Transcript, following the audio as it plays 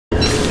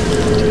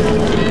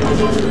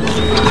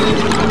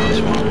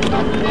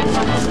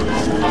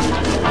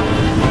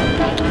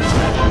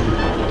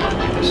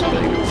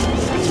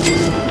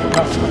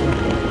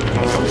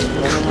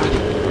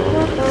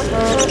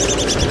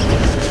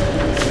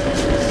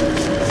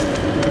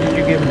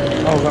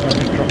Oh god, I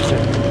just dropped it.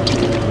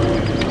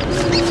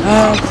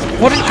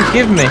 What did you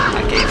give me?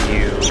 I gave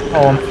you...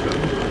 Oh,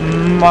 a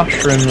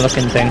mushroom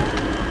looking thing.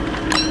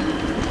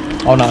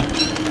 Oh no.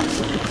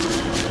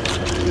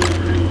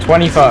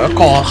 25.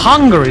 God,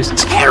 hunger is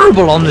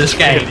terrible on this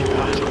game.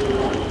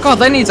 God,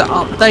 they need to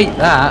update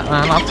that,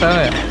 man, I'll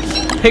tell you.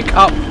 Pick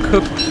up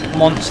cooked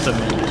monster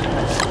meat.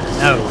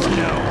 No.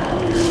 No.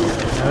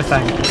 No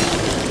thank you.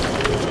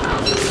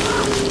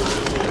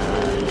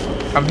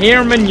 I'm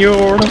here,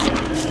 manure.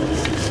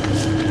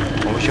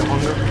 What was your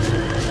hunger?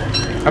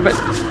 I bet.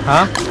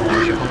 Huh? What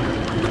was your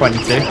hunger?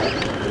 22.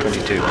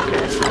 22,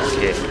 okay.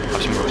 Here,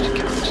 have some roasted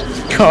carrots.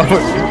 God.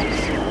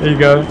 There you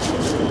go.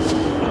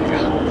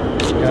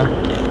 Yeah.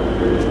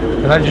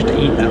 Did I just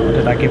eat that or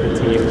did I give it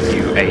to you?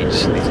 You ate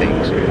the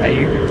things. Are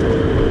you?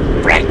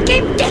 Brett,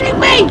 keep killing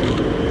me!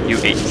 You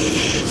ate.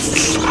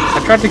 I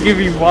tried to give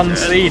you one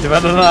seed, but I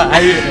don't know, I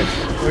ate it.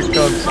 For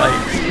God's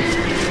sake.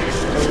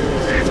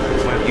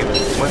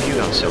 Where have you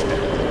gone, Silver?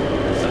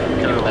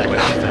 back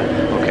off that.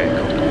 Okay,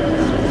 cool.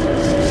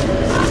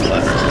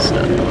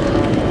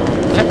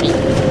 Happy.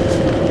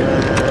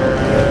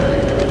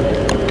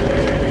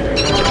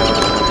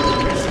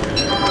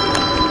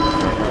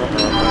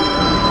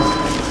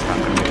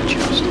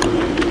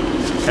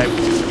 Okay.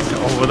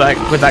 Oh,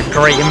 with that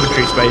great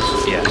inventory space.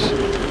 Yes.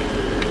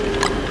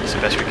 It's the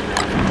best we can have.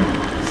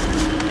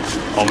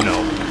 Oh no.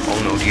 Oh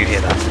no, do you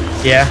hear that?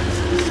 Yeah.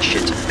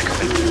 Shit, they're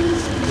coming.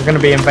 We're gonna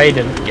be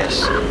invaded.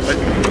 Yes. What?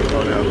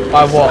 Oh no.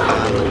 By what?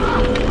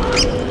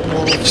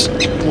 Wolves.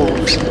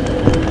 Wolves.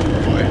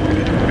 Boy.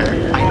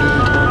 I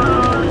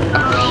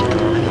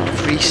need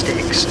 3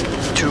 sticks,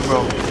 2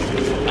 rope.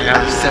 I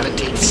have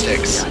 17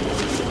 sticks.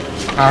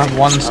 I have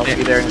one I'll stick.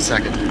 be there in a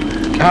second.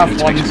 I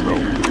have one stick.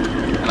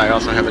 And I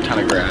also have a ton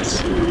of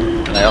grass.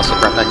 And I also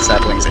brought back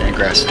saplings and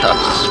grass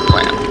tops to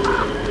plant.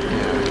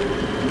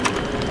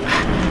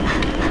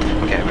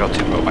 Okay, I've got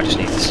 2 rope, I just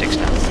need the 6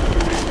 now.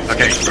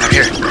 Okay, I'm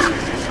here. Come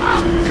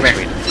here.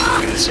 Sweet.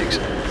 Give me the 6.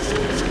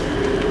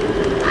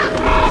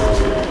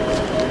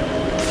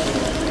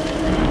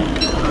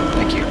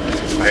 Thank you.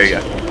 There you go.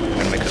 I'm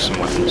gonna make us some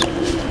weapons.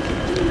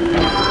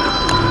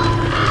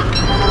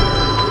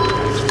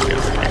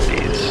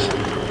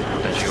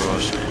 That's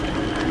yours.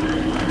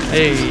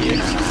 Hey.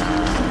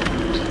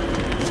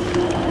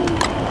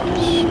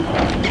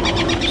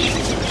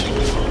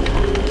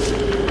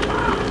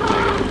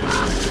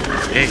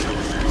 Hey.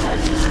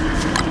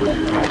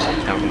 Right,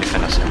 now we can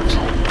defend ourselves.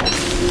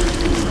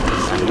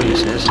 And when it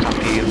says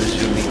happy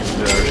resuming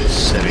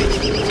adversary.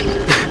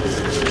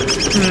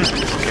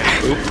 Okay.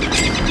 Oop.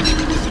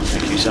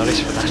 Thank you, Zaris,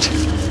 for that.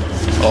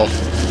 Oh.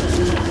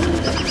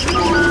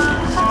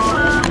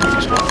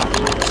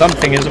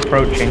 Something is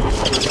approaching.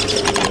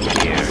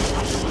 Here.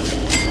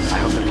 I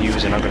hope the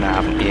viewers are not going to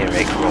have an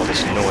earache for all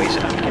this noise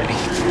that I'm getting.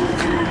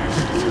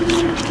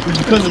 Would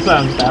you turn the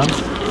sound down?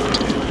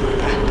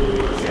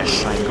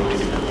 Yes, I'm going to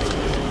do that.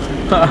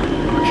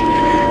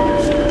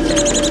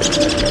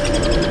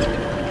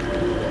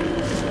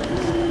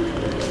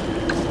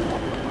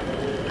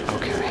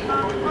 Okay.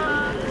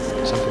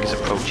 Something is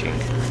approaching.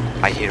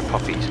 I hear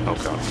puppies. Oh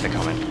god, they're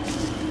coming.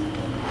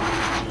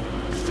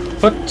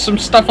 Put some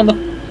stuff on the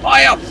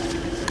fire!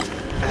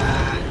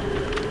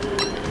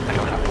 I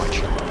don't have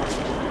much.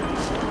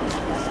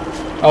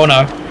 Oh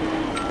no.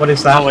 What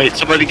is that? Oh wait,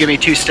 somebody give me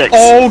 2 sticks.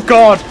 Oh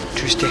god!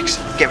 2 sticks.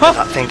 Get rid of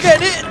that thing.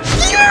 Get it!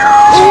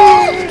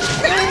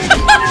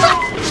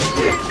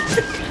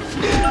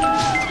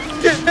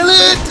 Kill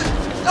it!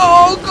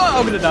 Oh god!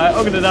 I'm gonna die.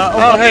 I'm gonna die.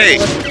 Oh, hey.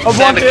 I'm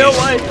 1 hit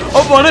away.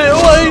 I'm 1 hit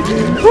away.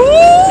 Okay,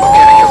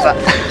 I killed that.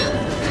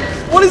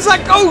 What is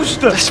that ghost?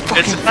 This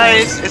fucking It's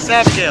nice. It's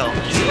Abigail.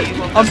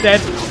 I'm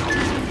dead.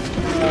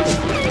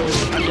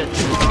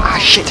 Ah,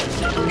 shit.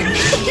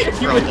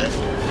 You're all dead.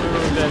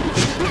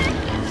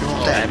 You're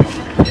all dead.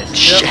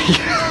 Shit.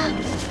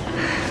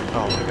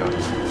 Oh my god.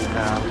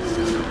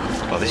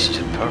 Well, this is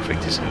just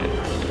perfect, isn't it?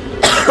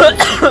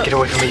 Get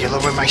away from me, you're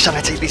lowering my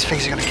sanity. These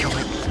things are gonna kill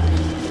me.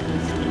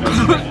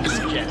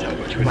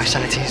 My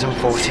sanity is on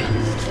 40.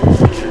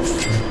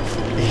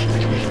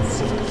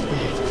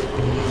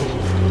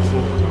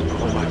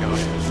 Oh my god.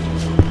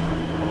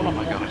 Oh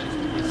my god.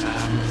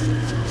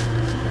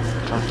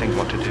 Can't think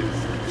what to do.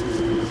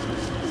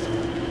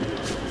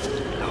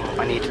 No,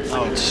 I need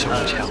so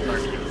much help.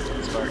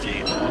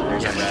 Sparky,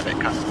 there's a rabbit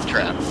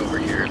trap over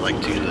here, like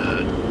to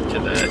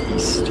the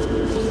east.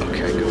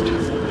 Okay, good.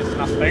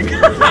 Nothing.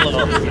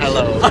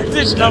 Hello. I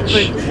did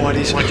nothing. What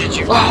is What did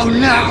you? Oh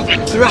no!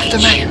 They're after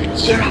me!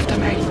 They're after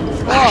me!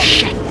 Oh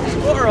shit!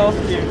 What are off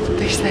you?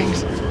 These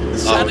things!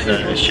 Oh,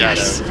 the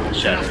shadow. Yes.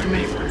 Shadow. After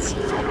me!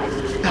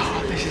 No,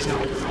 this is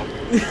not.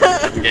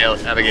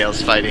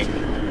 Abigail's fighting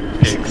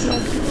pigs.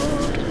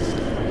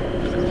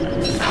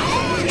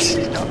 Oh, this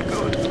is not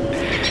good.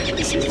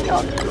 This is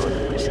not good.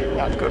 This is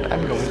not good.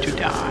 I'm going to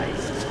die.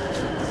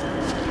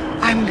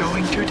 I'm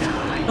going to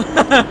die.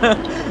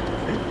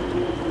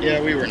 Yeah,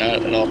 we were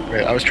not at all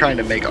prepared. I was trying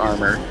to make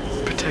armor.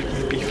 Protect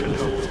me,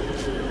 Beefalo.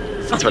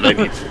 That's what I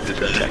need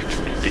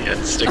to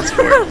get sticks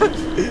for. I'm not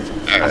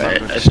Alright,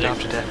 going I to starve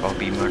to death. I'll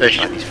be murdered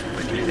by these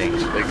freaking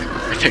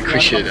think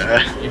we should.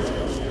 I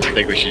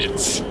think we should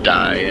just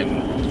die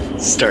and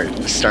start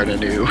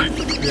anew.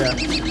 Yeah.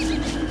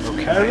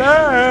 Okay.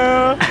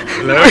 Hello.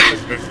 Hello.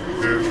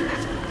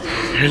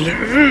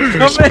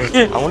 Hello. Come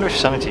in. I wonder if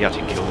sanity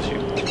actually kills you.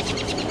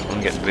 I'm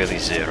gonna get really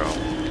zero.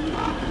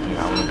 I'm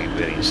gonna be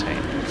really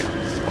insane.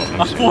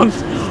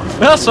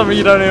 That's something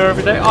you don't hear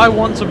every day. I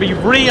want to be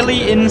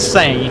really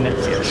insane.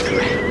 Yes,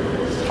 great.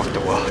 Fuck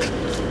the world.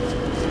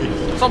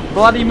 Stop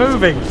bloody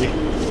moving. Did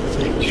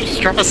you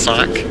just drop a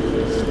sock?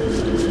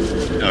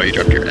 No, you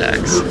dropped your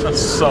axe. A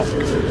sock.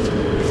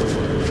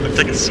 Looked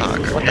like a sock.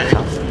 What the Okay.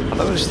 hell? Are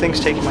those things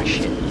taking my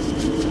shit?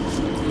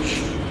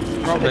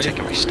 Probably. They're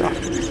taking my stuff.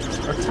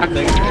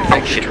 Attacking.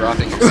 Actually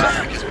dropping your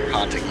sock because we're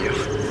haunting you.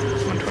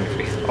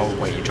 123. Oh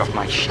wait, you dropped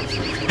my shit.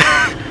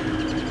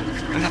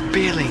 I'm not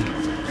bailing.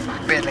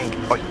 Bailing.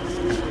 Oi.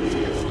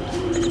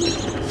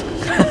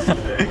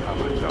 Oh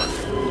my god.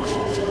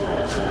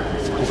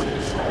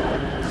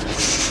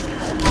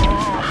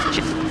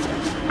 Shit.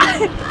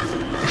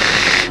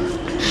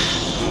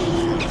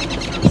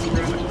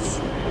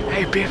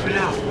 Hey, beef it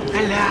out.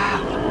 Hello.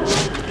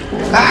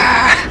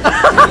 Ah!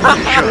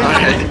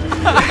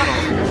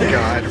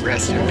 God,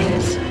 rest in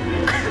peace.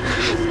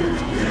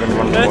 I'm gonna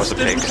run towards the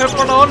pig.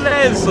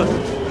 Cabrones.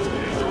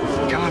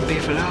 Come on,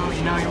 beef it out.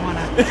 You know you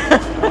wanna.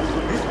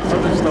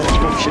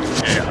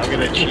 Yeah, I'm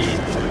gonna cheat.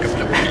 Look up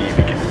the pee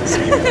because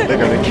They're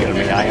gonna kill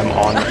me. I am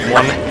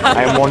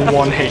on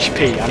 1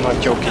 HP. I'm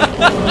not joking.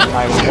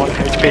 I am 1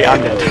 HP.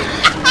 I'm dead.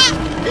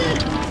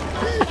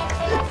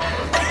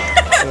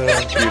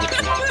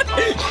 Beautiful.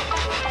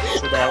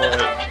 So now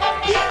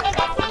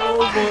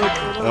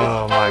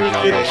Oh my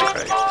god, that's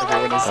great.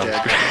 everyone is dead.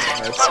 I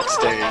have 6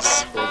 days.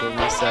 We'll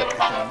reset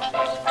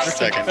in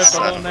seconds. So.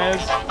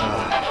 Cabrones.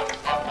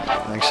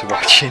 Thanks for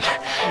watching.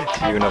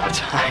 See you another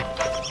time.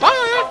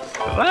 Bye.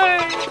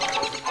 Bye.